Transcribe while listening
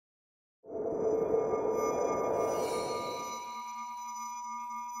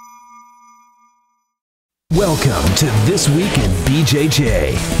Welcome to This Week in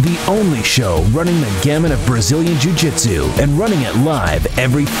BJJ, the only show running the gamut of Brazilian Jiu-Jitsu and running it live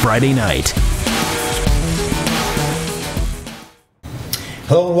every Friday night.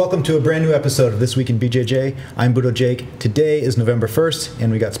 Hello and welcome to a brand new episode of This Week in BJJ. I'm Budo Jake. Today is November 1st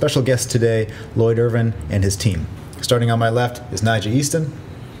and we got special guests today, Lloyd Irvin and his team. Starting on my left is Nigel Easton,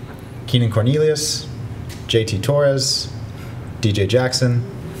 Keenan Cornelius, JT Torres, DJ Jackson,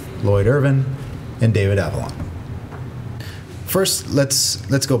 Lloyd Irvin, and David Avalon. First,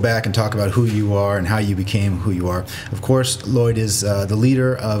 let's go back and talk about who you are and how you became who you are. Of course, Lloyd is the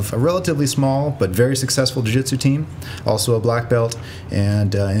leader of a relatively small but very successful jiu-jitsu team, also a black belt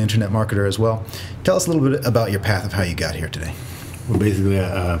and an internet marketer as well. Tell us a little bit about your path of how you got here today. Well, basically,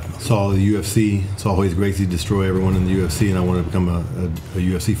 I saw the UFC, saw Royce Gracie destroy everyone in the UFC, and I wanted to become a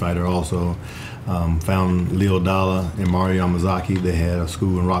UFC fighter also. Found Leo Dalla and Mario Yamazaki. They had a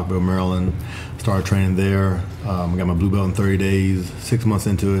school in Rockville, Maryland. Started training there. Got my blue belt in 30 days. 6 months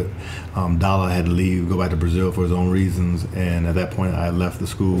into it, Dalla had to leave, go back to Brazil for his own reasons. And at that point, I left the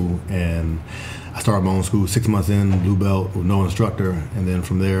school and I started my own school. 6 months in, blue belt with no instructor. And then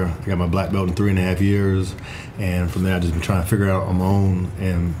from there, I got my black belt in 3.5 years. And from there, I've just been trying to figure it out on my own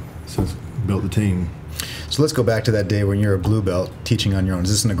and since built the team. So let's go back to that day when you're a blue belt teaching on your own. Is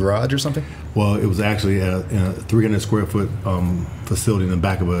this in a garage or something? Well, it was actually in a 300 square foot facility in the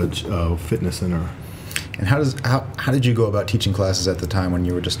back of a fitness center. And how did you go about teaching classes at the time when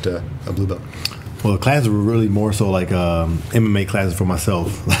you were just a blue belt? Well, the classes were really more so like MMA classes for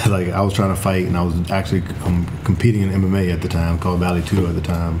myself. Like I was trying to fight, and I was actually competing in MMA at the time, called Valley 2 at the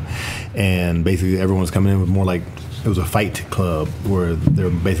time. And basically, everyone was coming in with more like it was a fight club where they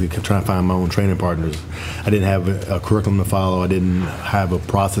were basically trying to find my own training partners. I didn't have a curriculum to follow. I didn't have a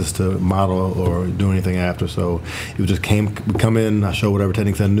process to model or do anything after. So it was just we come in, I show whatever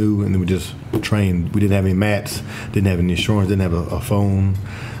techniques I knew, and then we just trained. We didn't have any mats, didn't have any insurance, didn't have a phone.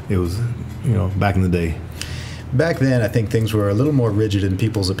 It was, back in the day. Back then, I think things were a little more rigid in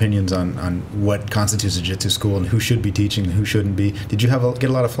people's opinions on what constitutes a jiu-jitsu school and who should be teaching and who shouldn't be. Did you get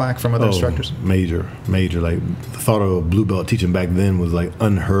a lot of flack from other instructors? Major. Like the thought of a blue belt teaching back then was like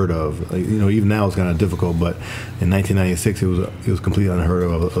unheard of. Like, even now it's kind of difficult, but in 1996 it was completely unheard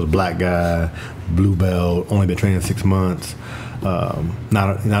of. I was a black guy, blue belt, only been training 6 months,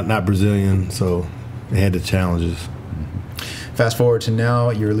 not Brazilian, so they had the challenges. Fast forward to now,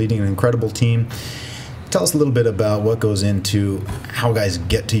 you're leading an incredible team. Tell us a little bit about what goes into how guys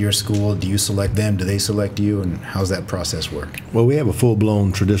get to your school. Do you select them? Do they select you? And how's that process work? Well, we have a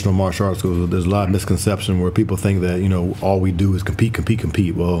full-blown traditional martial arts school. There's a lot of misconception where people think that, all we do is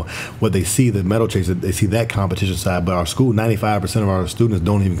compete. Well, what they see, the medal chase, they see that competition side. But our school, 95% of our students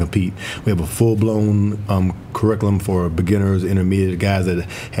don't even compete. We have a full-blown curriculum for beginners, intermediate guys that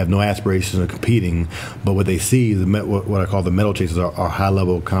have no aspirations of competing. But what they see is what I call the medal chasers, our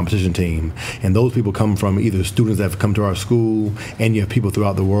high-level competition team. And those people come from either students that have come to our school, and you have people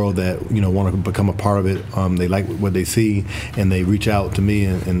throughout the world that want to become a part of it. They like what they see, and they reach out to me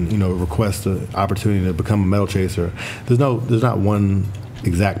and request the opportunity to become a medal chaser. There's not one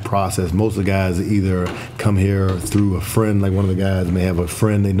exact process. Most of the guys either come here through a friend, like one of the guys may have a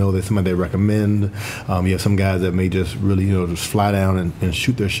friend they know, that somebody they recommend. You have some guys that may just really just fly down and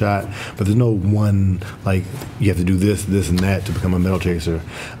shoot their shot, but there's no one like you have to do this and that to become a medal chaser.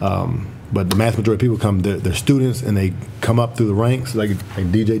 But the mass majority of people come, they're students, and they come up through the ranks. Like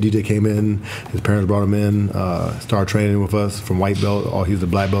DJ came in, his parents brought him in, started training with us from white belt. He's a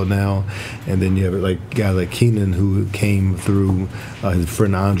black belt now. And then you have like guys like Keenan, who came through his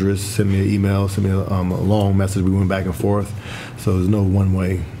friend Andres, sent me an email, sent me a long message. We went back and forth. So there's no one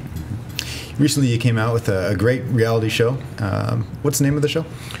way. Recently you came out with a great reality show. What's the name of the show?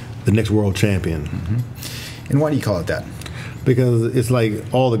 The Next World Champion. Mm-hmm. And why do you call it that? Because it's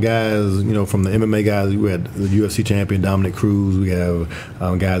like all the guys, from the MMA guys, we had the UFC champion Dominic Cruz. We have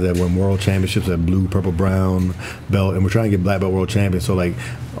guys that won world championships at blue, purple, brown belt, and we're trying to get black belt world champions. So like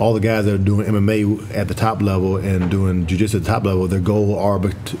all the guys that are doing MMA at the top level and doing jiu-jitsu at the top level, their goal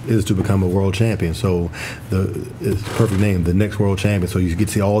is to become a world champion. So it's a perfect name, the Next World Champion. So you get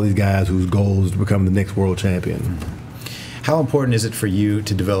to see all these guys whose goal is to become the next world champion. How important is it for you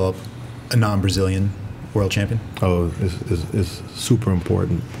to develop a non-Brazilian world champion? Oh, it's super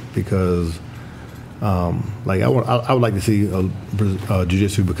important because, like I would like to see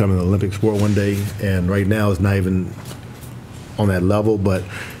jiu-jitsu become an Olympic sport one day. And right now, it's not even on that level. But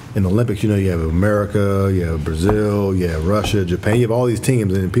in the Olympics, you have America, you have Brazil, you have Russia, Japan. You have all these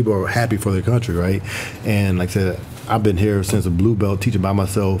teams, and people are happy for their country, right? And like I said, I've been here since a blue belt, teaching by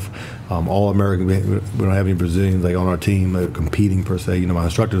myself, all American. We don't have any Brazilians like on our team competing per se. You know, my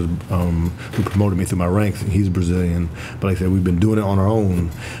instructors who promoted me through my ranks, he's Brazilian. But like I said, we've been doing it on our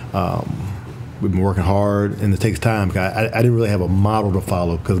own. We've been working hard, and it takes time. I didn't really have a model to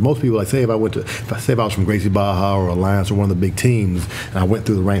follow, because most people, like, say if I was from Gracie Baja or Alliance or one of the big teams, and I went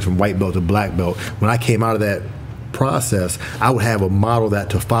through the ranks from white belt to black belt, when I came out of that process, I would have a model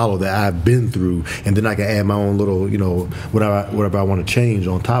to follow that I've been through, and then I can add my own little, you know, whatever I want to change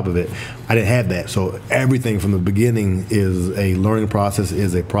on top of it. I didn't have that, so everything from the beginning is a learning process,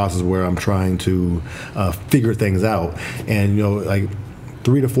 is a process where I'm trying to figure things out, and you know, like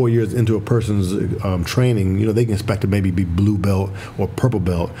 3 to 4 years into a person's training, you know, they can expect to maybe be blue belt or purple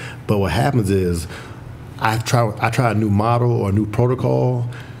belt. But what happens is, I try a new model or a new protocol.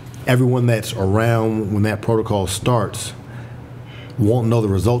 Everyone that's around when that protocol starts won't know the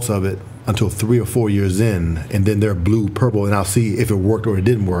results of it until 3 or 4 years in, and then they're blue, purple, and I'll see if it worked or it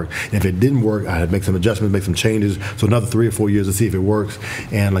didn't work. And if it didn't work, I'd make some adjustments, make some changes. So another 3 or 4 years to see if it works.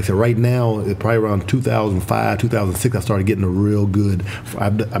 And like I said, right now, it's probably around 2005, 2006, I started getting a real good.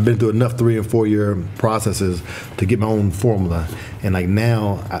 I've been through enough 3 and 4 year processes to get my own formula. And like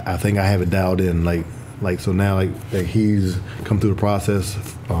now, I think I have it dialed in. So now, he's come through the process.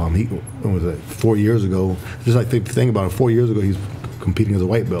 What was it, 4 years ago? Just like think about it, 4 years ago, he's competing as a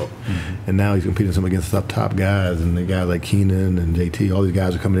white belt, and now he's competing some against top guys, and the guys like Keenan and JT. All these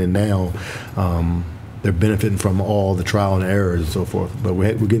guys are coming in now. They're benefiting from all the trial and errors and so forth. But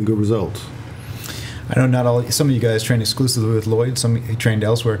we're getting good results. I know not all. Some of you guys train exclusively with Lloyd. Some trained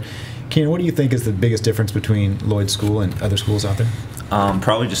elsewhere. Keenan, what do you think is the biggest difference between Lloyd's school and other schools out there?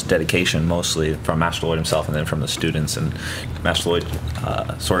 Probably just dedication, mostly from Master Lloyd himself and then from the students. And Master Lloyd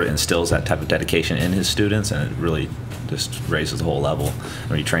sort of instills that type of dedication in his students, and it really just raises the whole level. I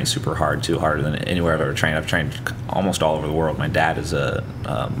mean, he trains super hard, too, harder than anywhere I've ever trained. I've trained almost all over the world. My dad is a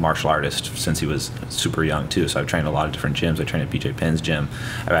martial artist since he was super young, too, so I've trained a lot of different gyms. I trained at BJ Penn's gym.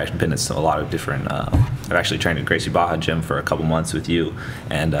 I've actually been at a lot of different, I've actually trained at Gracie Baja gym for a couple months with you,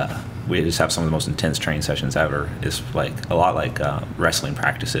 and we just have some of the most intense training sessions ever. It's like a lot like wrestling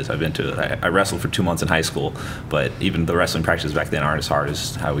practices. I've been to, I wrestled for 2 months in high school, but even the wrestling practices back then aren't as hard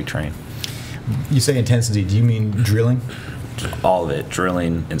as how we train. You say intensity, do you mean drilling? All of it,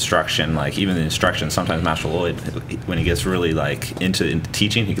 drilling, instruction, like even the instruction, sometimes Master Lloyd, when he gets really like into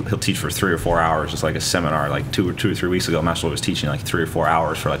teaching, he'll teach for 3 or 4 hours, just like a seminar. Like two or 3 weeks ago, Master Lloyd was teaching like 3 or 4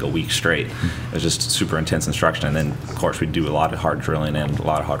 hours for like a week straight. It was just super intense instruction, and then of course we do a lot of hard drilling and a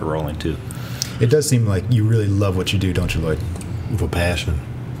lot of hard rolling too. It does seem like you really love what you do, don't you, Lloyd? With passion.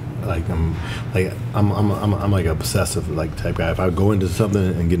 I'm like an obsessive like type guy. If I go into something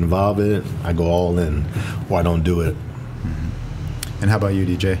and get involved in it, I go all in, or I don't do it. And how about you,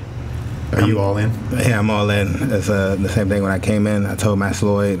 DJ? Are you all in? Yeah, I'm all in. It's the same thing when I came in. I told Master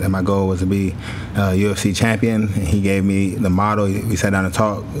Lloyd that my goal was to be UFC champion, and he gave me the model. We sat down and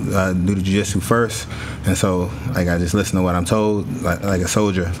talked, do the jiu-jitsu first, and so like I just listen to what I'm told, like a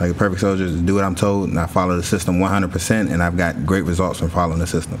soldier, like a perfect soldier, just do what I'm told, and I follow the system 100%, and I've got great results from following the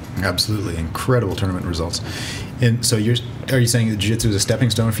system. Absolutely, incredible tournament results. And so are you saying that jiu-jitsu is a stepping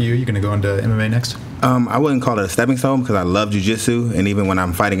stone for you? You're going to go into MMA next? I wouldn't call it a stepping stone because I love jiu-jitsu, and even when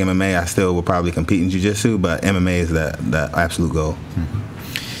I'm fighting MMA, I still will probably compete in jiu-jitsu, but MMA is the absolute goal.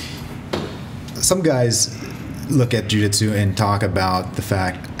 Some guys look at jiu-jitsu and talk about the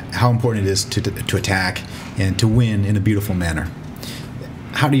fact how important it is to attack and to win in a beautiful manner.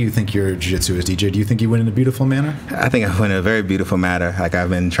 How do you think your jiu-jitsu is, DJ? Do you think you win in a beautiful manner? I think I win in a very beautiful manner. Like, I've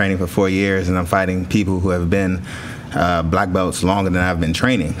been training for 4 years, and I'm fighting people who have been black belts longer than I've been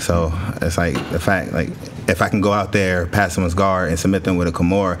training. So it's like the fact, like, if I can go out there, pass someone's guard, and submit them with a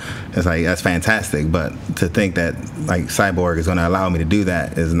Kimura, it's like, that's fantastic. But to think that, like, Cyborg is going to allow me to do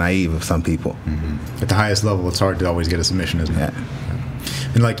that is naive of some people. At the highest level, it's hard to always get a submission, isn't it? Yeah.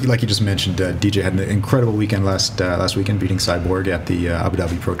 And like you just mentioned, DJ had an incredible weekend last weekend, beating Cyborg at the Abu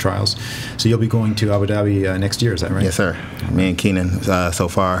Dhabi Pro Trials. So you'll be going to Abu Dhabi next year, is that right? Yes, sir. Me and Keenan so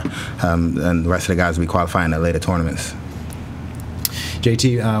far, and the rest of the guys will be qualifying at later tournaments.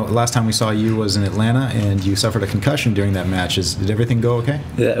 JT, last time we saw you was in Atlanta, and you suffered a concussion during that match. Did everything go okay?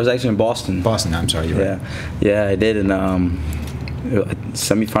 Yeah, it was actually in Boston. Boston, I'm sorry. You're right. Yeah, I did in a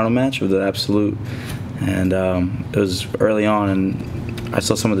semifinal match with the Absolute, and it was early on, and I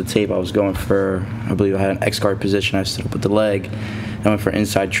saw some of the tape. I was going for, I believe I had an X-guard position. I stood up with the leg. I went for an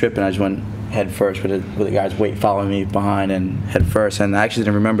inside trip, and I just went head first with the guy's weight following me behind and head first. And I actually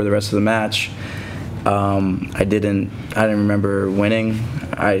didn't remember the rest of the match. I didn't remember winning.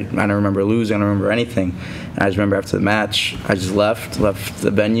 I don't remember losing. I don't remember anything. I just remember after the match, I just left the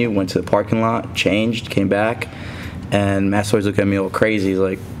venue, went to the parking lot, changed, came back, And Master Lloyd's looking at me all crazy. He's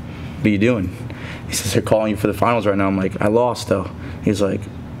like, what are you doing? He says, they're calling you for the finals right now. I'm like, I lost, though. He's like,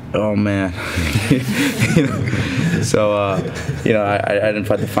 oh, man. So, I didn't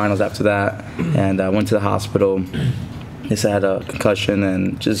fight the finals after that. And I went to the hospital. They said I had a concussion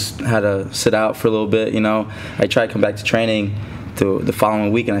and just had to sit out for a little bit, I tried to come back to training the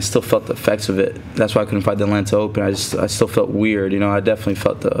following week, and I still felt the effects of it. That's why I couldn't fight the Atlanta Open. I still felt weird, I definitely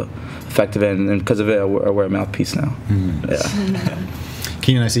felt the effect of it, and because of it, I wear a mouthpiece now. Yeah.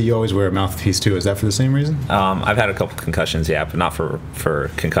 Keenan, I see you always wear a mouthpiece too. Is that for the same reason? I've had a couple concussions, yeah, but not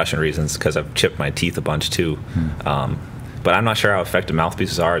for concussion reasons, because I've chipped my teeth a bunch too. But I'm not sure how effective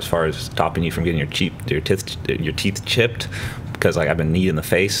mouthpieces are as far as stopping you from getting your teeth chipped, because like I've been kneed in the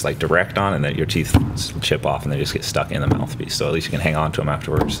face, like direct on, and then your teeth chip off and they just get stuck in the mouthpiece. So at least you can hang on to them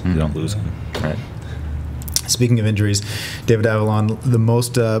afterwards. You don't lose them. Right. Speaking of injuries, David Avalon, the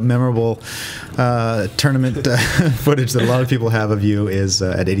most memorable tournament footage that a lot of people have of you is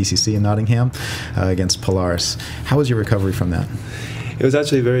at ADCC in Nottingham against Polaris. How was your recovery from that? It was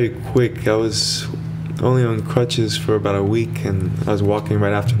actually very quick. I was only on crutches for about a week, and I was walking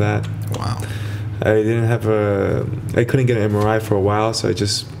right after that. Wow. I couldn't get an MRI for a while, so I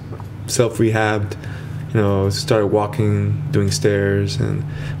just self-rehabbed, started walking, doing stairs, and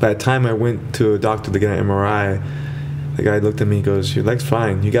by the time I went to a doctor to get an MRI, the guy looked at me and goes, your leg's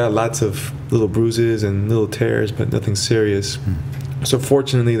fine. You got lots of little bruises and little tears, but nothing serious. So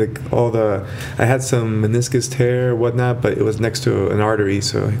fortunately, I had some meniscus tear or whatnot, but it was next to an artery,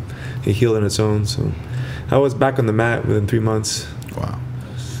 so it healed on its own. So I was back on the mat within 3 months. Wow.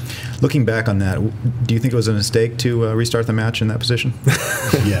 Looking back on that, do you think it was a mistake to restart the match in that position?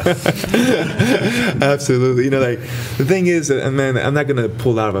 Yes. Absolutely. The thing is, man, I'm not going to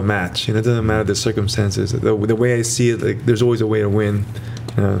pull out of a match. It doesn't matter the circumstances. The way I see it, there's always a way to win.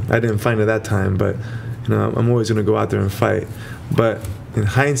 I didn't find it that time, but I'm always going to go out there and fight. But in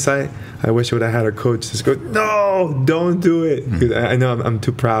hindsight, I wish I would have had a coach just go, no, don't do it. Because I know I'm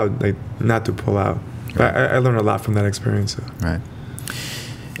too proud, not to pull out. But I learned a lot from that experience. So. Right.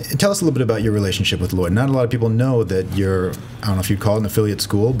 Tell us a little bit about your relationship with Lloyd. Not a lot of people know that you're, I don't know if you'd call it an affiliate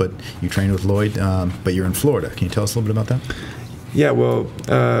school, but you trained with Lloyd, but you're in Florida. Can you tell us a little bit about that? Yeah, well,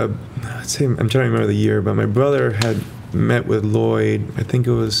 I'm trying to remember the year, but my brother had met with Lloyd, I think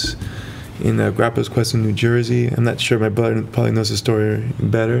it was in Grappler's Quest in New Jersey. I'm not sure. My brother probably knows the story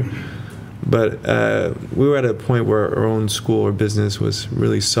better. But we were at a point where our own school or business was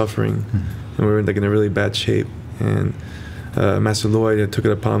really suffering, and we were in a really bad shape. And Master Lloyd took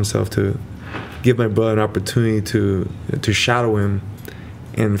it upon himself to give my brother an opportunity to shadow him,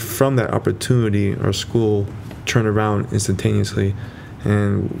 and from that opportunity, our school turned around instantaneously,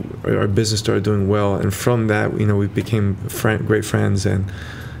 and our business started doing well. And from that, we became great friends. And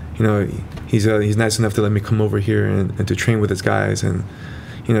he's nice enough to let me come over here and to train with his guys. And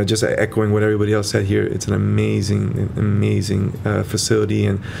just echoing what everybody else said here, it's an amazing facility,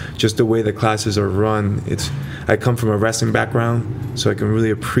 and just the way the classes are run. I come from a wrestling background, so I can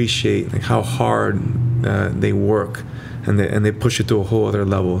really appreciate how hard they work, and they push it to a whole other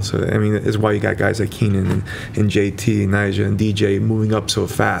level. So it's why you got guys like Keenan and JT, Nigel, and DJ moving up so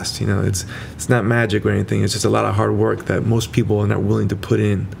fast. It's not magic or anything. It's just a lot of hard work that most people are not willing to put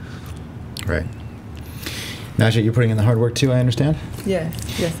in. Right. Najee, you're putting in the hard work too, I understand? Yes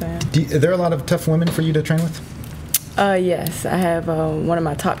I am. Are there a lot of tough women for you to train with? Yes, I have one of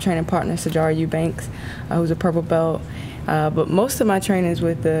my top training partners, Sajara Eubanks, who's a purple belt. But most of my training is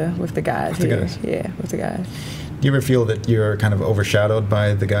with the guys here. Guys. Yeah, with the guys. Do you ever feel that you're kind of overshadowed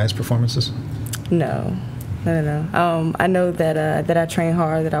by the guys' performances? No. I know that I train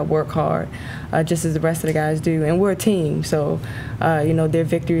hard, that I work hard, just as the rest of the guys do, and we're a team. So, their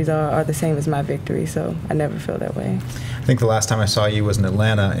victories are the same as my victory. So I never feel that way. I think the last time I saw you was in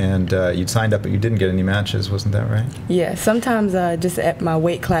Atlanta, and you'd signed up, but you didn't get any matches. Wasn't that right? Yeah. Sometimes just at my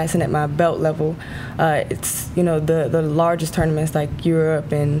weight class and at my belt level, it's the largest tournaments like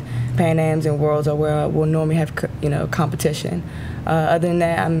Europe and Pan Ams and Worlds are where we'll normally have competition. Other than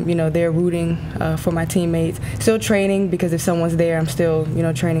that, I'm there rooting for my teammates, still training, because if someone's there, I'm still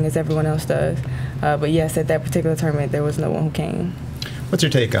training as everyone else does. But yes, at that particular tournament, there was no one who came. What's your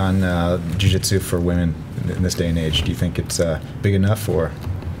take on jiu-jitsu for women in this day and age? Do you think it's big enough, or?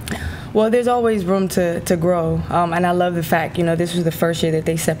 Well, there's always room to grow, and I love the fact, this was the first year that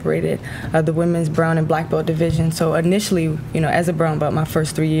they separated the women's brown and black belt division. So initially, as a brown belt, my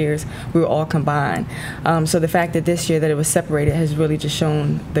first 3 years, we were all combined. So the fact that this year that it was separated has really just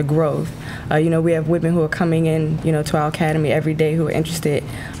shown the growth. We have women who are coming in, to our academy every day who are interested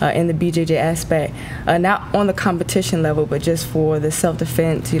in the BJJ aspect, not on the competition level, but just for the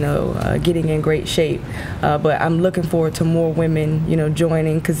self-defense, getting in great shape. But I'm looking forward to more women,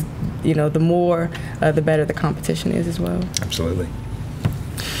 joining, because the more, the better the competition is as well. Absolutely.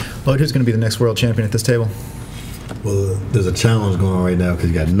 Lloyd, who's going to be the next world champion at this table? Well, there's a challenge going on right now because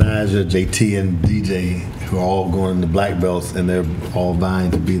you got Naja, JT, and DJ who are all going into black belts, and they're all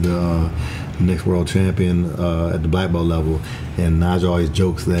vying to be the next world champion at the black belt level. And Naja always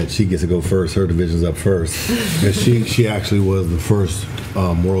jokes that she gets to go first. Her division's up first. Because she actually was the first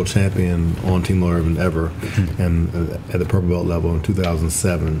world champion on Team Lloyd Irvin ever, and at the purple belt level in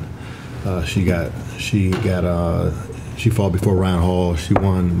 2007. She fought before Ryan Hall. She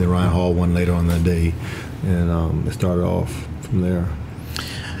won. Then Ryan Hall won later on that day, and it started off from there.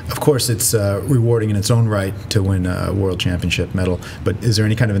 Of course, it's rewarding in its own right to win a world championship medal, but is there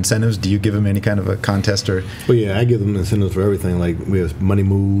any kind of incentives? Do you give them any kind of a contest? Or? Well, yeah, I give them incentives for everything. Like, we have money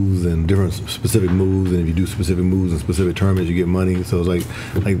moves and different specific moves, and if you do specific moves in specific tournaments, you get money. So it's like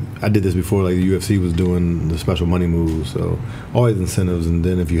I did this before, like the UFC was doing the special money moves. So always incentives, and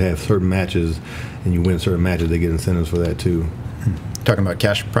then if you have certain matches and you win certain matches, they get incentives for that too. Talking about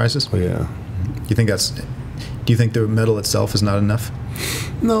cash prizes? Oh, yeah. Do you think the medal itself is not enough?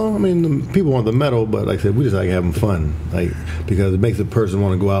 No, I mean, people want the medal, but like I said, we just like having fun, because it makes a person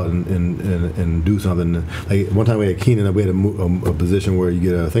want to go out and do something. Like one time we had Keenan, we had a position where you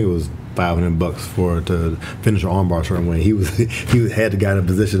get, I think it was $500 to finish an armbar a certain way. He had the guy in a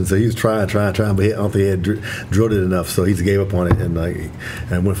position, so he was trying, but I don't think he had drilled it enough, so he just gave up on it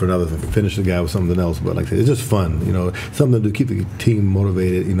and went for another, finished the guy with something else. But like I said, it's just fun, something to keep the team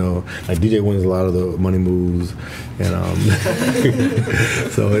motivated. Like DJ wins a lot of the money moves, and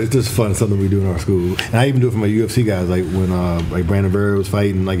so it's just fun, something we do in our school. And I even do it for my UFC guys, like when like Brandon Vera was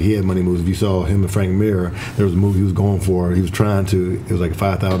fighting, like he had money moves. If you saw him and Frank Mir, there was a move he was going for. He was trying to. It was like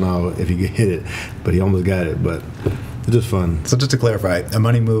 $5,000 if he could hit it, but he almost got it. But it's just fun. So just to clarify, a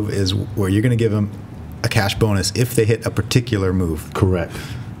money move is where you're going to give them a cash bonus if they hit a particular move. Correct.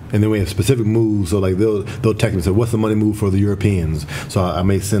 And then we have specific moves, so like they'll text me, say, what's the money move for the Europeans? So I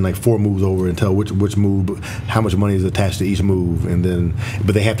may send like 4 moves over and tell which move, how much money is attached to each move,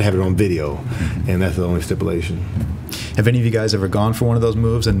 but they have to have it on video, and that's the only stipulation. Have any of you guys ever gone for one of those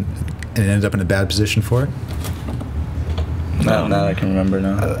moves and ended up in a bad position for it? No, not I can remember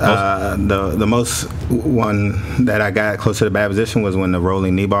now. The most one that I got close to the bad position was when the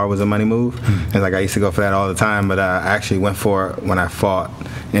rolling knee bar was a money move. And like I used to go for that all the time, but I actually went for it when I fought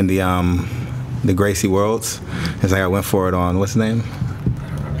in the Gracie Worlds. It's like I went for it on, what's his name?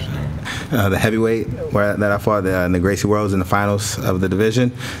 The heavyweight that I fought in the Gracie Worlds in the finals of the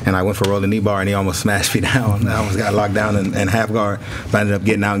division, and I went for a rolling knee bar, and he almost smashed me down. I almost got locked down in half guard, but I ended up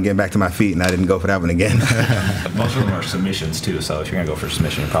getting out and getting back to my feet, and I didn't go for that one again. Most of them are submissions too, so if you're going to go for a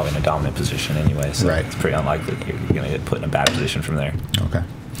submission, you're probably in a dominant position anyway, so It's pretty unlikely that you're going to get put in a bad position from there. Okay.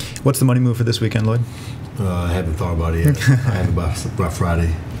 What's the money move for this weekend, Lloyd? I haven't thought about it yet. I have about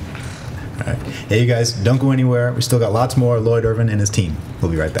Friday. All right. Hey, you guys, don't go anywhere. We still got lots more. Lloyd Irvin and his team. We'll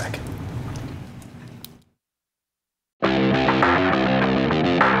be right back.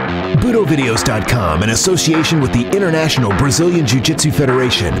 BudoVideos.com, in association with the International Brazilian Jiu-Jitsu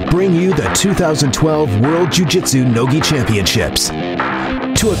Federation, bring you the 2012 World Jiu-Jitsu Nogi Championships.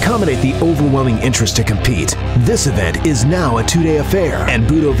 To accommodate the overwhelming interest to compete, this event is now a 2-day affair, and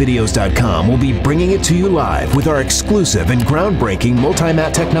BudoVideos.com will be bringing it to you live with our exclusive and groundbreaking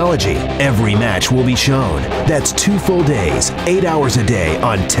multi-mat technology. Every match will be shown. That's 2 full days, 8 hours a day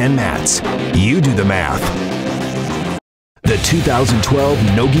on 10 mats. You do the math. The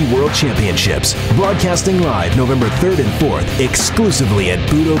 2012 Nogi World Championships, broadcasting live November 3rd and 4th, exclusively at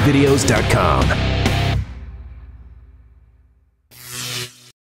BudoVideos.com.